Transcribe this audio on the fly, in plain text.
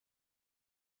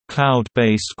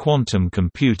Cloud-based quantum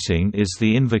computing is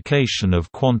the invocation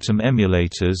of quantum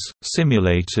emulators,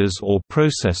 simulators or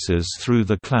processors through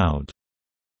the cloud.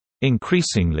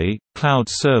 Increasingly, cloud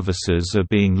services are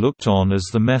being looked on as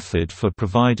the method for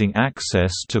providing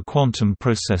access to quantum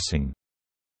processing.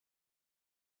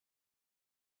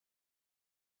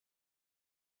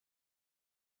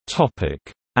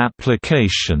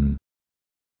 Application.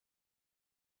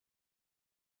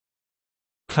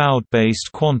 Cloud-based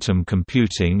quantum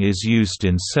computing is used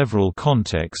in several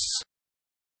contexts.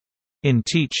 In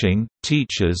teaching,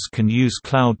 teachers can use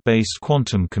cloud-based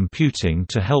quantum computing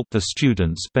to help the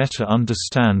students better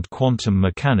understand quantum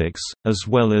mechanics, as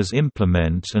well as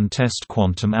implement and test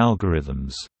quantum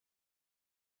algorithms.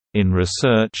 In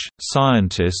research,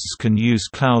 scientists can use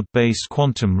cloud-based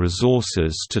quantum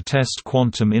resources to test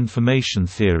quantum information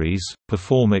theories,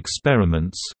 perform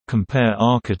experiments, compare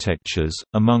architectures,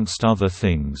 amongst other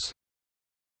things.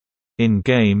 In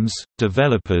games,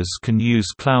 developers can use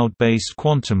cloud-based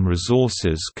quantum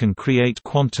resources can create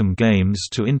quantum games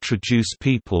to introduce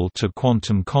people to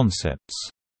quantum concepts.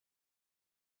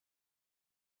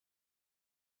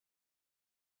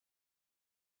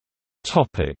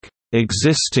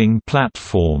 Existing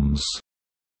platforms.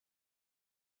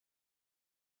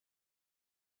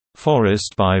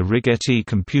 Forest by Rigetti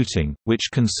Computing, which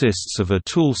consists of a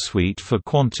tool suite for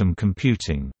quantum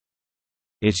computing.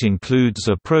 It includes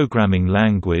a programming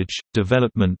language,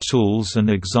 development tools and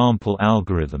example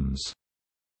algorithms.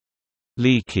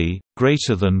 Leaky,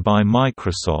 by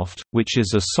Microsoft, which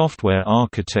is a software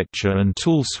architecture and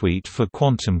tool suite for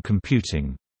quantum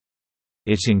computing.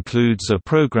 It includes a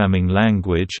programming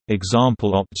language,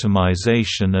 example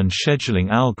optimization and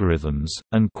scheduling algorithms,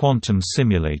 and quantum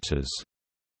simulators.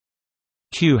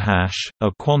 QHash, a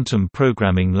quantum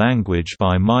programming language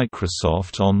by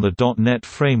Microsoft on the .NET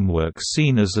framework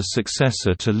seen as a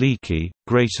successor to Leaky,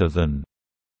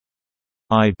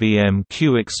 IBM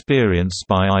Q Experience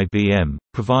by IBM,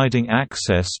 providing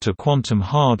access to quantum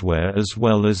hardware as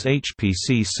well as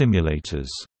HPC simulators.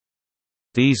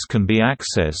 These can be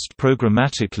accessed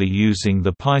programmatically using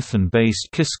the Python-based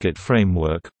Qiskit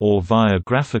framework, or via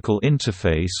graphical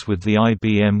interface with the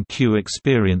IBM Q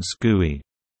Experience GUI.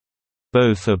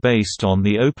 Both are based on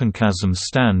the OpenQASM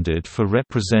standard for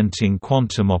representing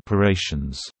quantum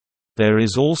operations. There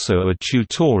is also a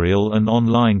tutorial and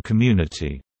online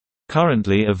community.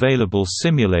 Currently available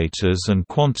simulators and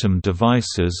quantum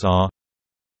devices are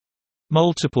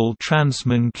multiple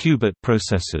Transmon qubit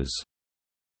processors.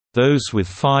 Those with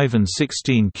 5 and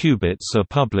 16 qubits are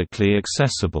publicly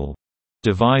accessible.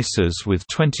 Devices with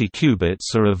 20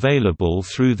 qubits are available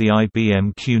through the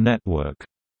IBM Q network.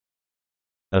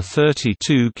 A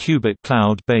 32-qubit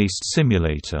cloud-based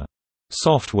simulator.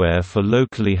 Software for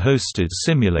locally hosted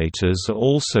simulators are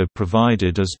also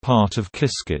provided as part of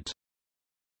Qiskit.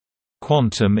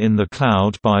 Quantum in the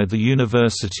Cloud by the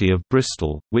University of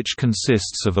Bristol, which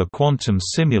consists of a quantum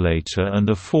simulator and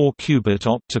a 4-qubit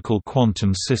optical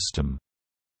quantum system.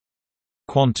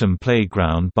 Quantum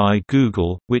Playground by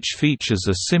Google, which features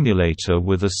a simulator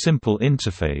with a simple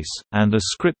interface, and a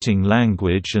scripting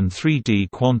language and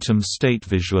 3D quantum state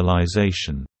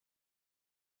visualization.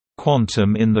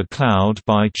 Quantum in the Cloud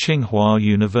by Tsinghua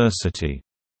University.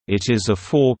 It is a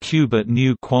 4-qubit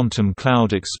new quantum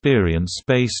cloud experience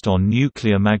based on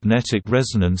nuclear magnetic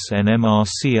resonance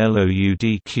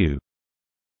NMR-CLOUDQ.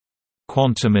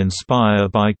 Quantum Inspire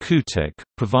by QTech,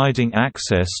 providing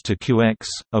access to QX,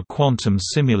 a quantum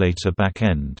simulator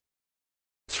backend.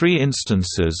 3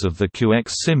 instances of the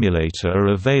QX simulator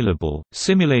are available,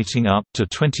 simulating up to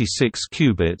 26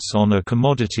 qubits on a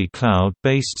commodity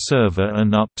cloud-based server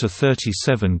and up to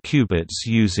 37 qubits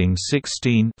using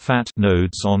 16 FAT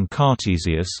nodes on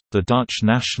Cartesius, the Dutch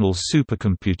national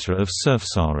supercomputer of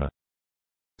Surfsara.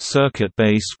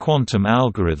 Circuit-based quantum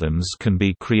algorithms can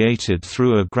be created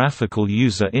through a graphical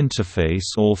user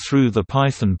interface or through the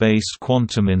Python-based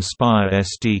Quantum Inspire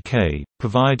SDK,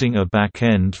 providing a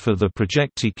back-end for the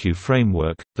ProjectEQ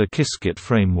framework, the Qiskit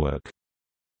framework.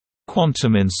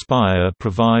 Quantum Inspire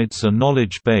provides a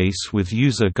knowledge base with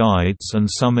user guides and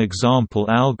some example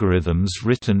algorithms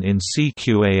written in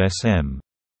CQASM.